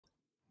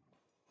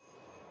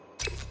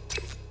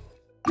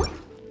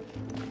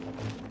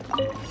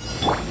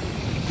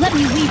Let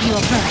me weave you a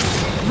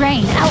verse.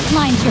 Rain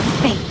outlines your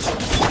fate.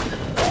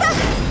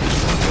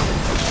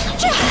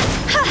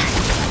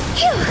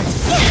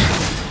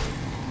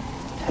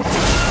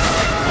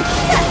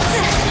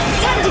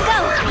 Time to go!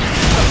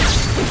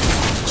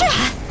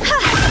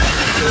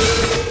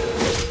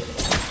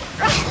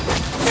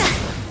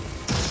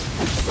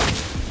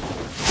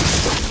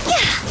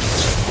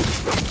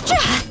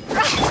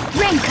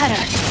 Rain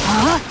cutter!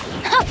 Huh?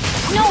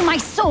 No, my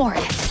sword!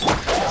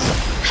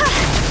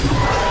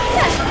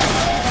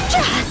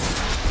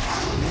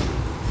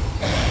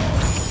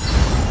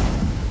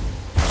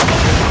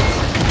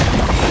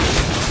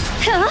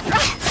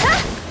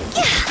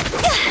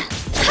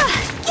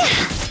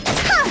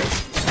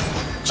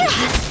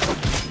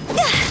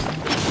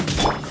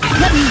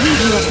 Let me read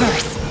you a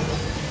verse.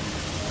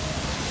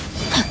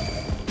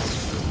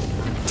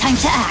 Time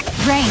to act.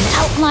 Rain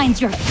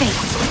outlines your fate.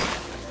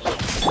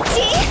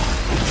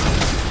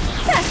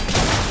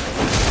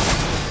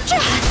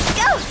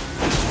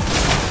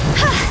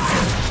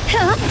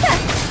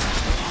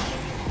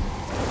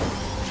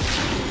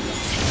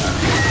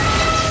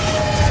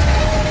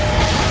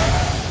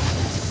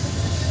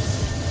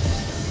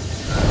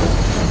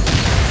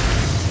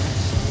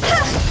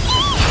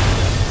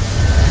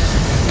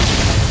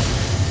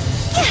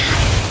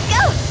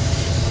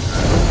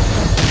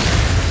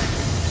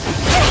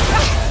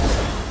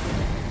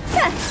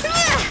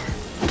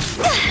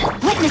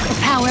 Witness the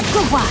power of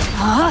Guwa!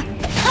 Huh?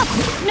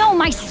 No,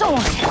 my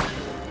sword!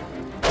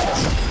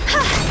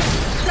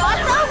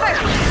 Cross over!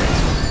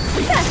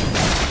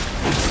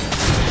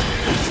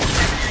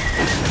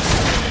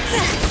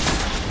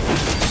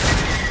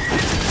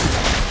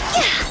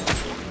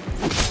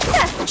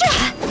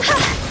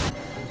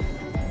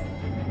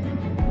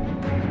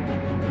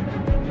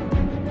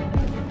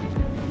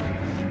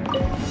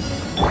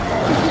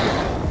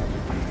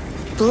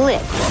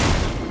 Blitz.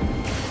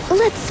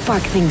 Let's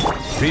spark things.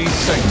 Be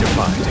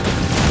sanctified.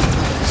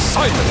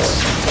 Silence!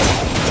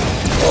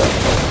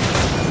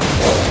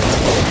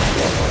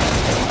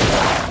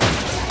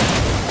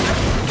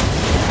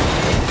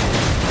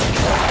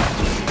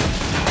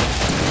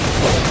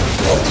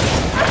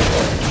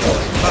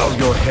 Bow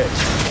your head.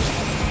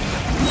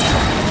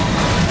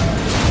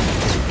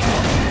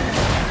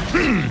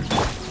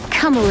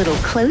 Come a little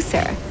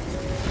closer.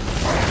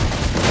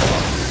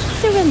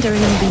 Surrender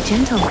and be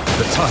gentle.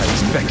 The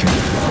tides beckon.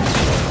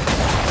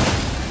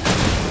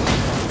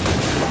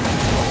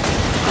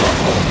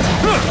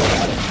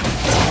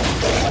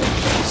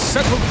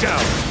 Settle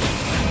down!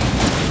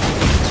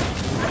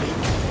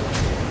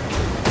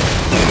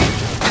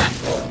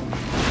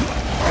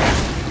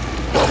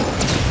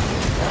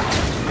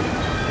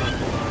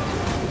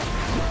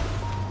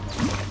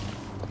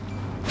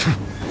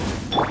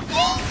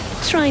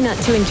 Try not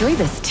to enjoy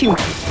this too much.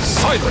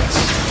 Silence!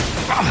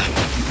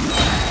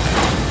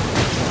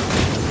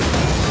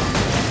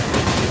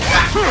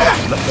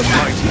 Let the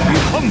mighty be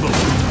humble!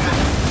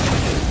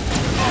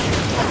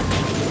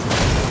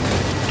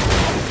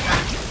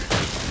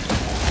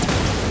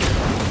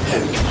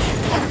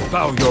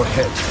 Bow your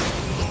head.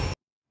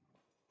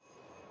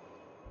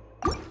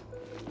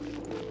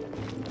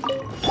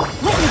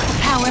 Witness the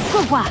power of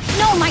Guwa!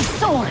 No, my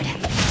sword!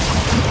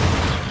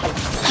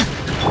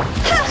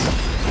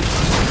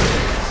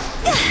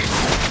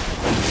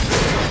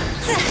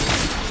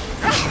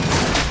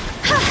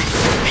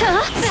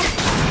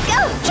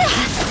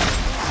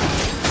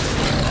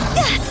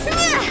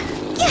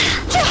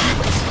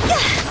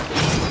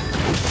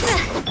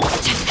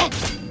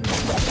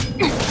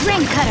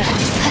 Rain cutter!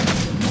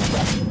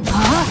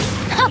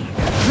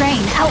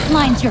 Rain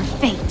outlines your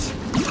fate.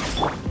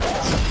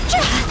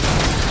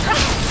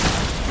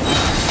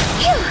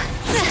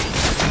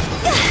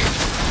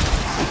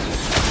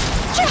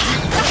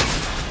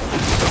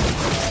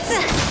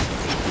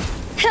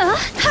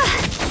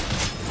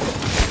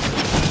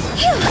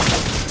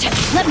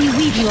 Let me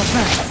weave you a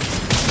verse.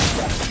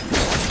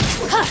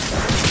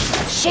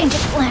 Change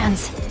of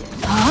plans.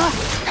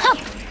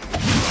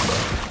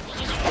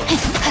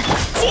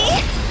 See?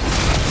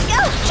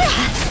 Go!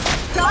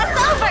 Cross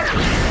over!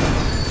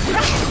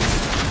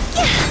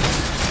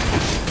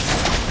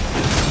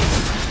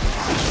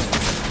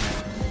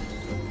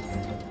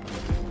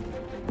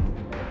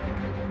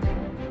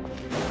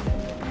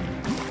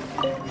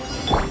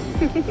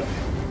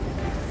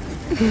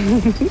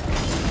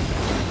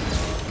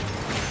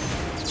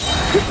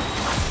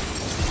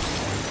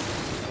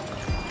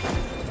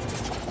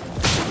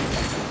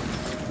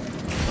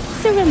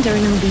 Surrender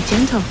and be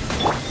gentle.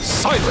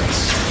 Silence!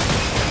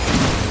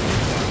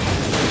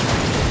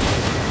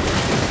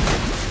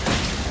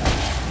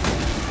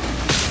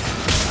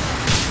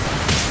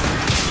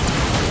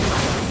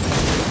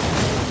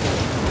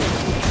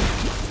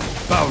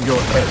 Bow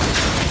your head.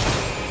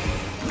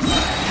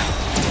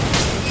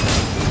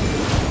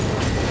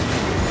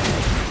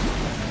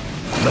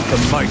 Let the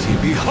mighty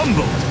be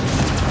humbled.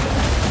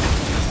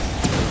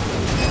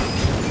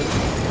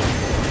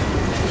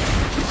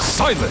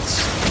 Silence!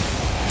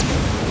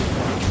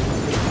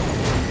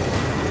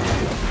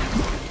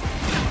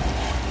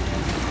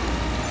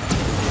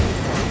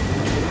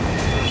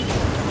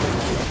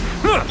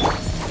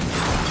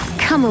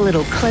 Come a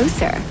little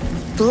closer.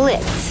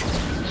 Blitz.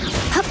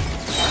 Hup.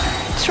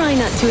 Try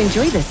not to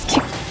enjoy this too.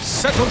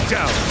 Settle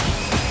down.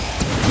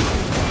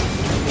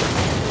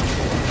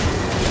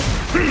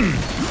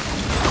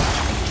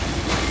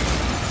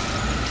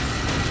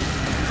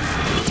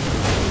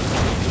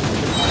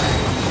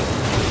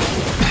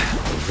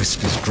 The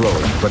risk is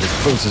growing, but it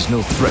poses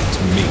no threat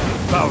to me.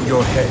 Bow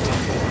your head.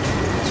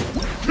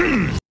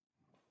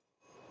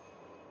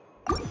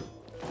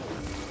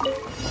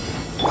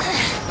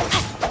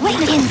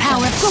 Witness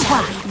power of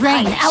Gua.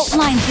 Rain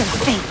outlines your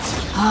fate.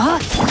 Huh?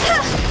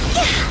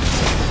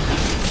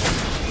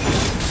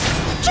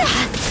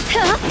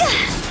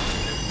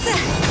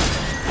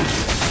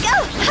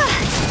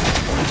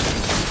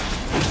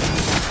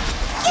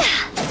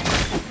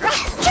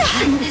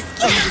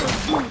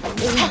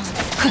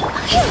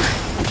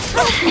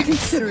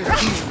 Consider it.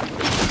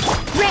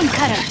 Rain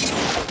cutter.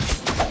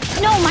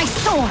 No, my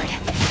sword.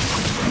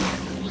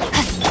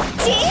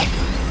 See?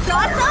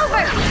 Cross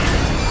over.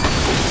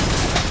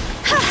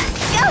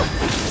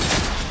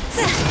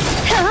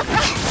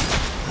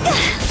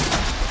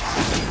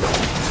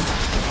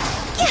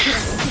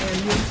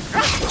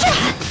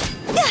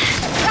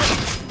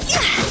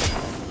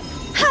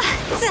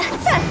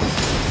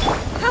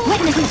 Go.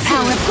 Witness the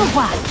power of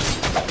Gua.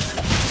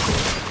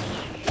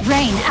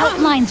 Rain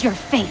outlines your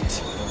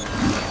fate.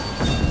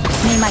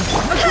 May my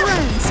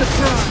Grand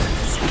surprise.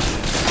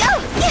 go.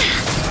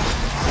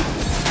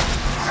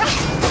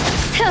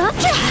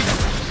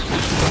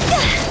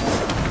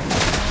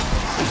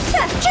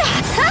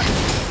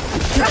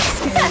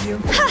 Scare you.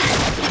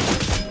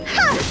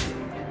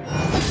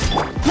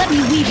 Let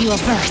me weave you a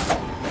verse,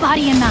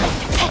 body and mind.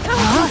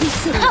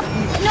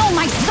 No,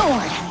 my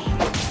sword.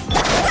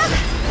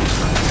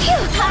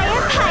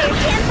 Higher, higher,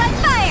 hands on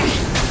fire.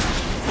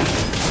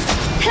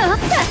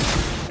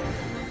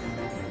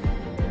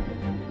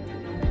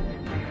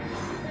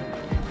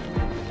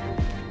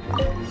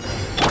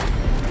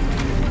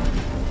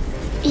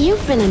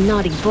 You've been a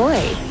naughty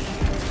boy.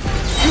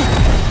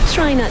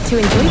 Try not to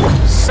enjoy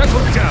it. Settle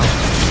down.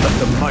 Let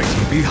the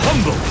mighty be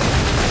humble.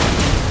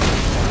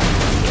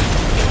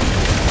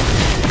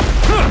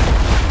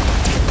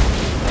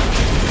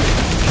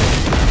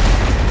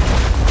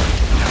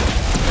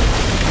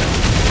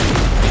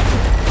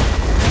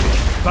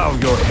 Bow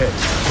your head.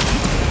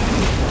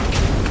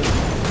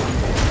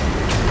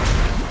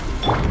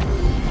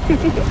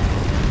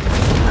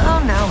 Oh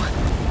no,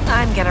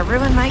 I'm gonna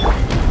ruin my...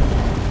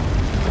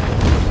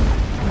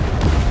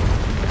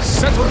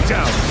 Settle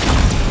down.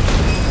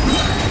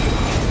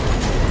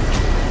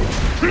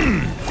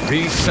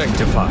 Be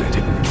sanctified.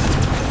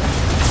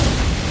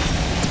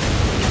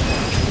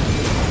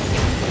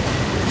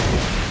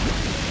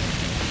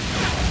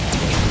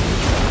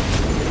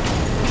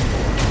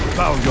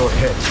 Bow your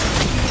head.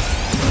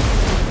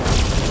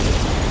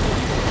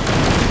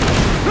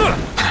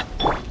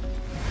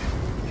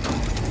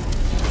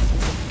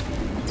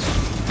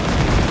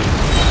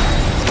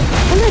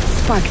 Let's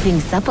spark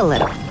things up a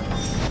little.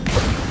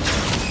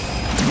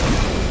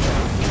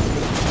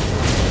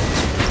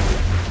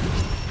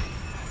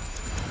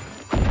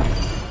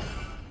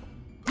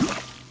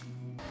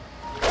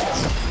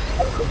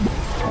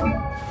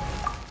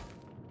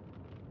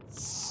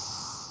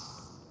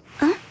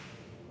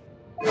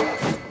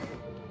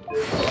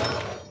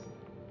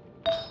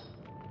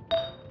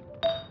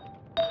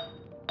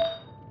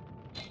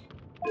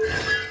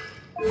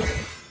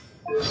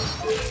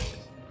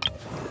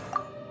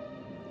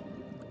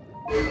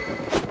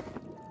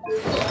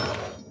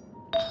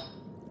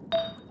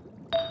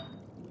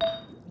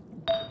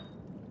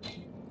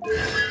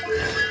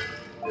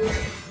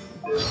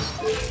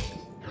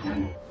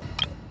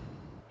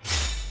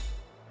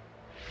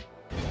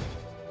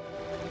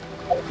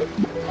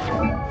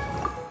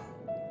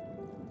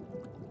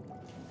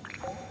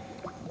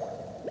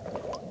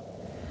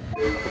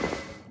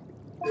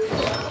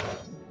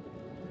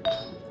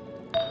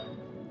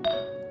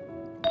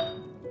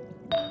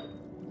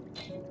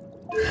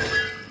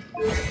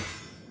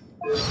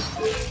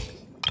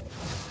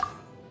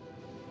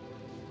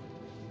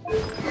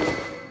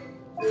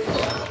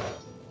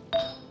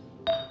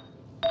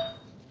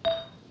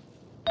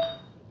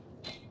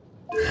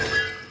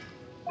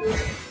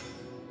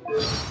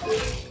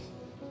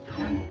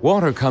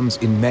 Water comes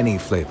in many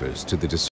flavors to the